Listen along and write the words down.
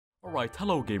Alright,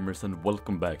 hello gamers and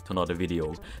welcome back to another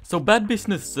video. So Bad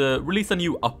Business released a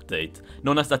new update,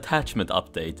 known as the Attachment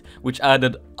Update, which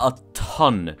added a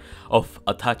ton of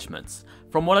attachments.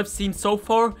 From what I've seen so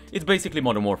far, it's basically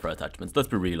Modern Warfare attachments, let's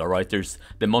be real, alright? There's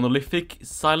the monolithic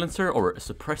silencer or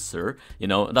suppressor, you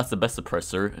know, that's the best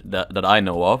suppressor that I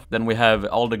know of. Then we have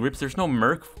all the grips. There's no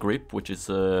Merc grip, which is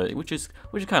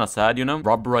kind of sad, you know.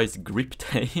 Rubberized grip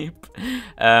tape.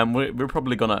 We're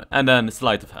probably gonna, and then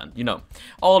sleight of hand, you know,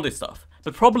 all this stuff.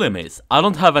 The problem is, I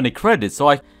don't have any credits, so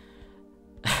I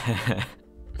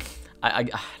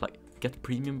like get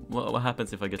premium. What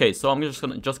happens if I get? Okay, so I'm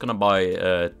just gonna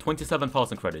buy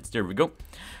 27,000 credits. There we go,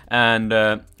 and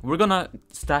we're gonna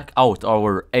stack out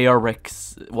our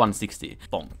ARX 160.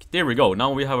 Bonk. There we go.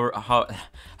 Now we have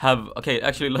okay.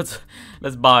 Actually, let's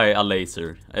buy a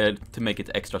laser to make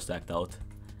it extra stacked out.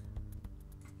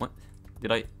 What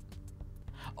did I?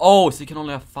 Oh, so you can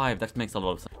only have 5. That makes a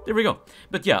lot of sense. There we go.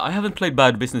 But yeah, I haven't played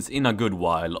Bad Business in a good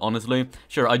while, honestly.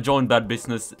 Sure, I joined Bad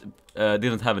Business,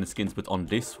 didn't have any skins put on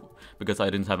this because I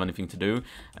didn't have anything to do.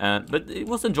 But it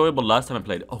was enjoyable last time I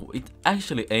played. Oh, it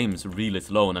actually aims really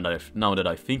slow now that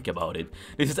I think about it.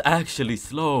 This is actually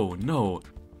slow. No.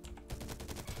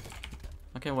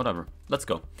 Okay, whatever. Let's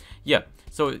go. Yeah,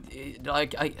 so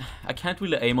like I can't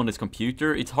really aim on this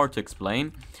computer. It's hard to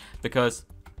explain because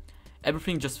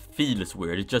everything just feels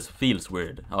weird. It just feels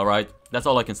weird, alright? That's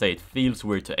all I can say. It feels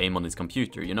weird to aim on this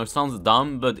computer. You know, it sounds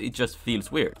dumb, but it just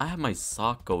feels weird. I have my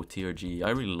𝙎𝙬𝙧 𝘾𝙤𝙪𝙧. I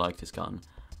really like this gun.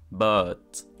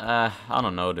 But, I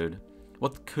don't know, dude.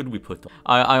 What could we put on?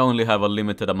 I only have a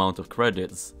limited amount of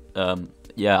credits.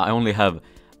 Yeah, I only have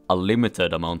a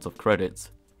limited amount of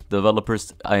credits.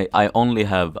 Developers, I only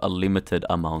have a limited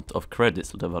amount of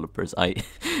credits, developers. I'm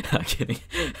kidding.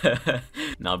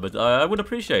 No, but I would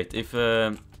appreciate if...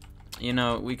 you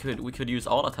know, we could use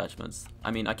all attachments.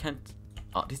 I mean, I can't.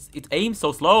 It aims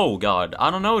so slow. God, I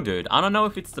don't know, dude. I don't know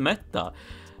if it's the meta.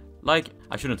 Like,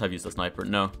 I shouldn't have used a sniper.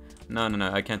 No.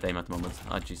 I can't aim at the moment.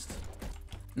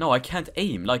 No, I can't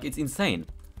aim. Like, it's insane.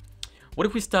 What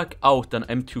if we stack out an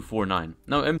M249?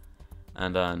 No,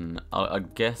 and then I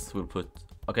guess we'll put.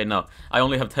 Okay, no, I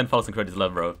only have 10,000 credits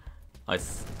left, bro.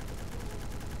 This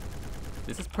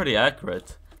is pretty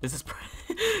accurate. This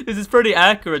is pretty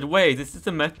accurate. Wait, is this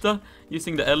a meta?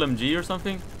 Using the LMG or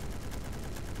something?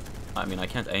 I mean, I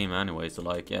can't aim anyway, so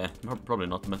like, yeah, probably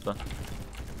not the meta.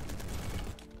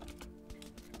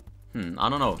 I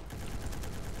don't know.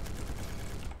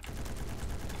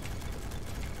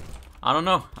 I don't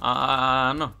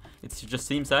know. It just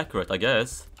seems accurate, I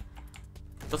guess.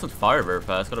 It doesn't fire very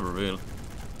fast, gotta be real.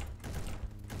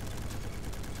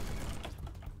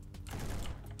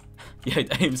 Yeah,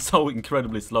 it aims so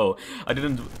incredibly slow. I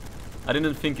didn't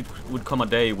think it would come a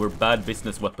day where Bad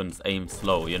Business weapons aim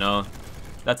slow, you know?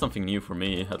 That's something new for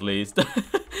me, at least.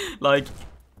 Like,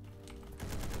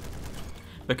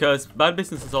 because Bad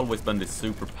Business has always been this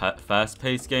super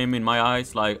fast-paced game in my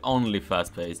eyes, like, only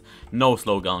fast-paced. No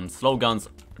slow guns. Slow guns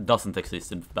doesn't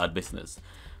exist in Bad Business.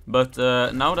 But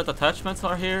now that attachments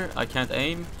are here, I can't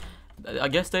aim. I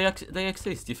guess they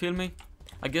exist, you feel me?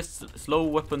 I guess slow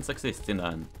weapons exist in the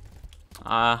end.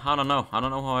 I don't know. I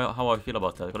don't know how I feel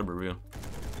about that. I gotta be real.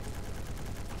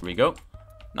 Here we go.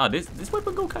 Nah, this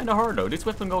weapon go kind of hard though. This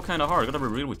weapon go kind of hard. I gotta be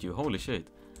real with you. Holy shit.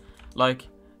 Like,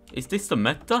 is this the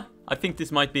meta? I think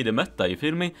this might be the meta. You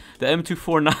feel me? The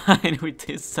M249 with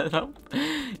this setup.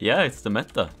 Yeah, it's the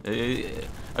meta.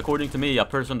 According to me, a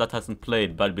person that hasn't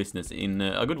played Bad Business in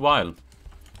a good while,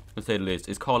 to say the least,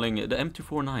 is calling the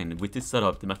M249 with this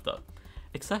setup the meta.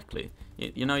 Exactly.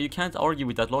 You know, you can't argue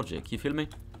with that logic. You feel me?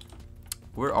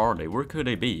 Where are they? Where could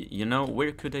they be? You know,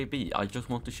 where could they be? I just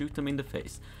want to shoot them in the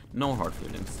face. No hard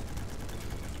feelings.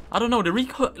 I don't know, the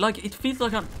recoil, like, it feels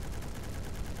like I'm...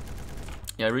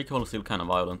 Yeah, recoil is still kind of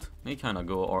violent. May kind of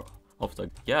go off the...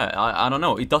 Yeah, I don't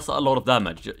know. It does a lot of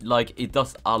damage. Like, it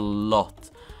does a lot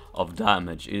of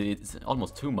damage. It's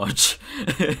almost too much.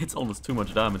 It's almost too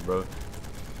much damage, bro.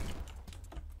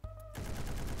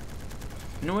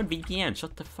 You know what, VPN?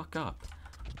 Shut the fuck up.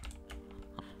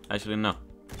 Actually, no.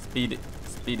 Speed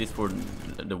is for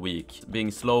the weak.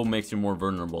 Being slow makes you more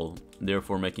vulnerable,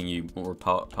 therefore making you more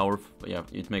powerful. Yeah,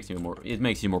 it makes you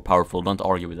more powerful. Don't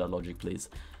argue with that logic, please.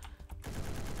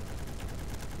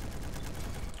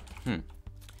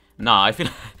 Nah, I feel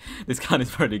this gun is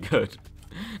pretty good.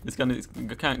 This gun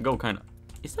can go kind of.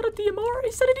 Is that a DMR?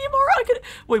 Is that a DMR? I could.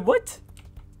 Wait, what?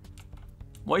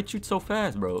 Why it shoot so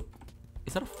fast, bro?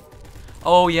 Is that a?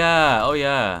 Oh yeah, oh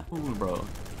yeah. Ooh, bro.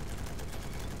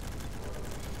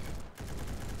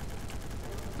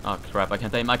 Oh crap, I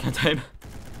can't aim.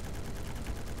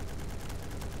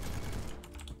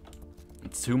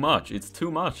 It's too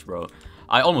much, bro.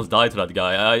 I almost died to that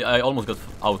guy. I almost got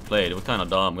outplayed. It was kind of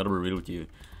dumb. Gotta be real with you.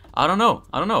 I don't know.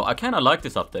 I kind of like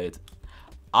this update.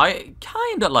 I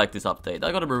kind of like this update.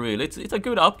 I gotta be real. It's a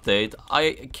good update.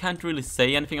 I can't really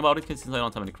say anything about it since I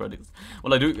don't have any credits.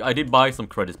 Well, I did buy some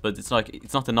credits, but it's like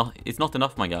it's not enough. It's not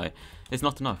enough, my guy. It's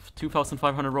not enough.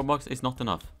 2,500 Robux is not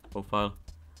enough. Profile.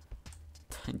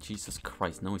 Jesus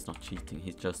Christ, no, he's not cheating.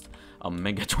 He's just a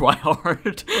mega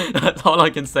tryhard. That's all I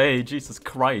can say. Jesus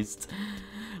Christ.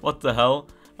 What the hell?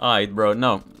 Alright, bro.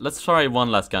 No, let's try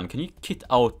one last gun. Can you kit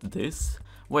out this?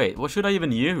 Wait, what should I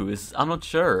even use? I'm not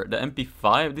sure. The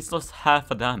MP5? This does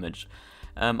half a damage.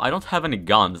 I don't have any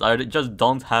guns. I just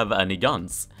don't have any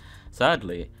guns.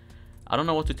 Sadly. I don't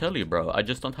know what to tell you, bro. I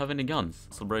just don't have any guns.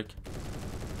 So break.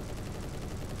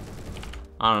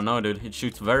 I don't know, dude. It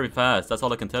shoots very fast. That's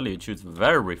all I can tell you. It shoots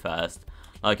very fast.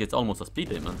 Like, it's almost a speed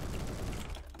demon.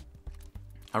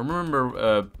 I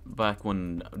remember back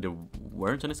when there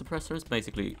weren't any suppressors,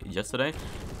 basically yesterday.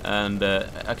 And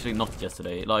actually not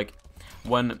yesterday. Like,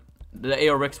 when the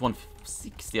ARX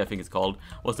 160, I think it's called,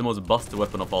 was the most busted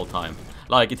weapon of all time.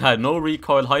 Like, it had no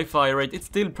recoil, high fire rate. It's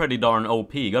still pretty darn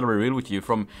OP. Gotta be real with you.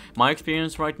 From my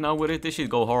experience right now with it, this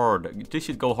should go hard. This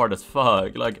should go hard as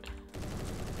fuck. Like,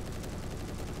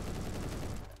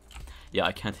 yeah,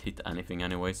 I can't hit anything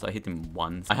anyway, so I hit him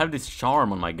once. I have this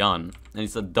charm on my gun, and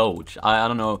it's a 𝙧. I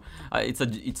don't know.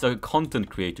 It's a content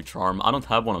creator charm. I don't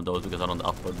have one of those because I don't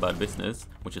upload bad business,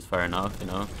 which is fair enough, you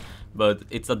know. But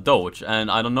it's a 𝙧,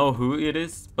 and I don't know who it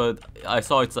is, but I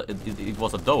saw it was a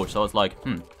𝙧, so I was like,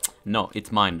 no,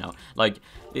 it's mine now. Like,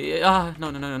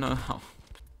 no. Oh.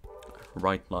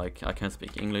 Right, like, I can't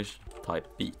speak English. Type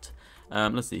beat.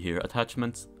 Let's see here.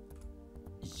 Attachments.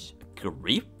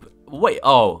 Grip? Wait,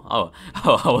 oh,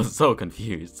 I was so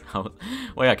confused.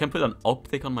 Wait, I can put an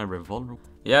optic on my revolver?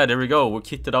 Yeah, there we go. We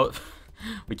kitted out.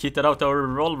 We kitted out our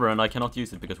revolver, and I cannot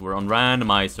use it because we're on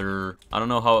randomizer. I don't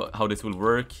know how this will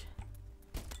work.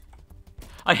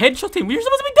 I headshot him. We're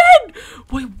supposed to be dead.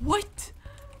 Wait, what?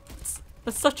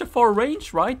 That's such a far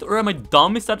range, right? Or am I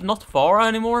dumb? Is that not far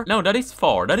anymore? No, that is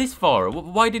far. That is far.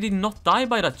 Why did he not die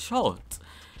by that shot?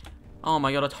 Oh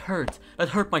my god, that hurt. That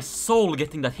hurt my soul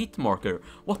getting that hit marker.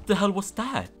 What the hell was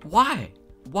that? Why?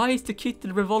 Why is the kit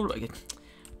the revolver?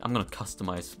 I'm gonna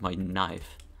customize my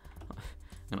knife.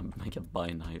 I'm gonna make a buy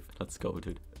knife. Let's go,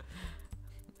 dude.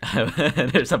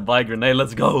 There's a buy grenade.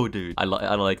 Let's go, dude. I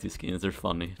like these skins. They're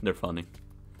funny. They're funny.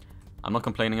 I'm not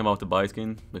complaining about the buy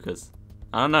skin because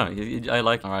I don't know. I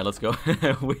like. All right, let's go.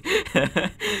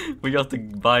 we got the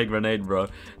buy grenade, bro.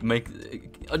 Make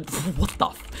what the?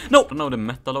 No, no, the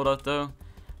meta loadout though.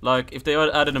 Like if they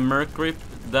added a merc grip,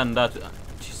 then that.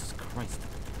 Jesus Christ.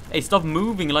 Hey, stop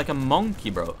moving like a monkey,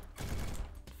 bro.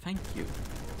 Thank you.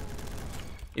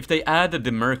 If they added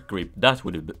the merc grip, that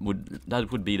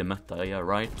would be the meta, yeah,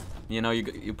 right? You know,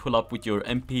 you pull up with your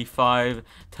MP5,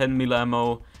 10 mil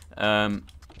ammo,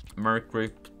 merc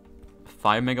grip,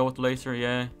 5 megawatt laser,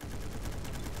 yeah.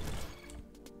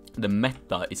 The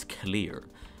meta is clear.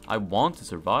 I want to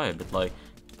survive, but like,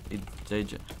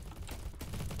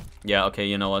 yeah, okay,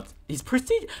 you know what? He's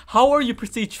prestige. How are you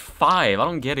prestige 5? I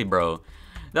don't get it, bro.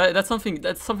 That's something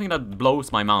that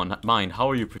blows my mind. How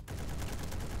are you?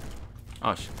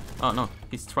 Gosh. Oh no,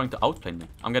 he's trying to outplay me.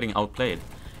 I'm getting outplayed.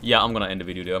 Yeah, I'm gonna end the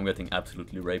video there. I'm getting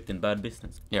absolutely raped in bad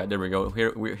business. Yeah, there we go.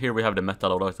 Here we have the meta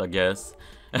loadouts, I guess.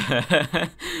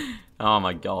 Oh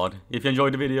my god. If you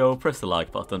enjoyed the video, press the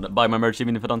like button. Buy my merch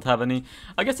even if I don't have any.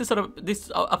 I guess this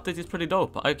update is pretty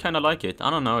dope. I kinda like it. I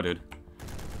don't know, dude.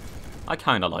 I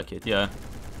kinda like it, yeah.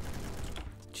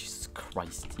 Jesus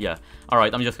Christ, yeah.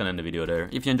 Alright, I'm just gonna end the video there.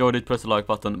 If you enjoyed it, press the like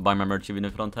button. Buy my merch even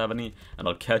if I don't have any. And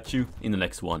I'll catch you in the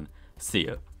next one. See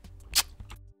ya.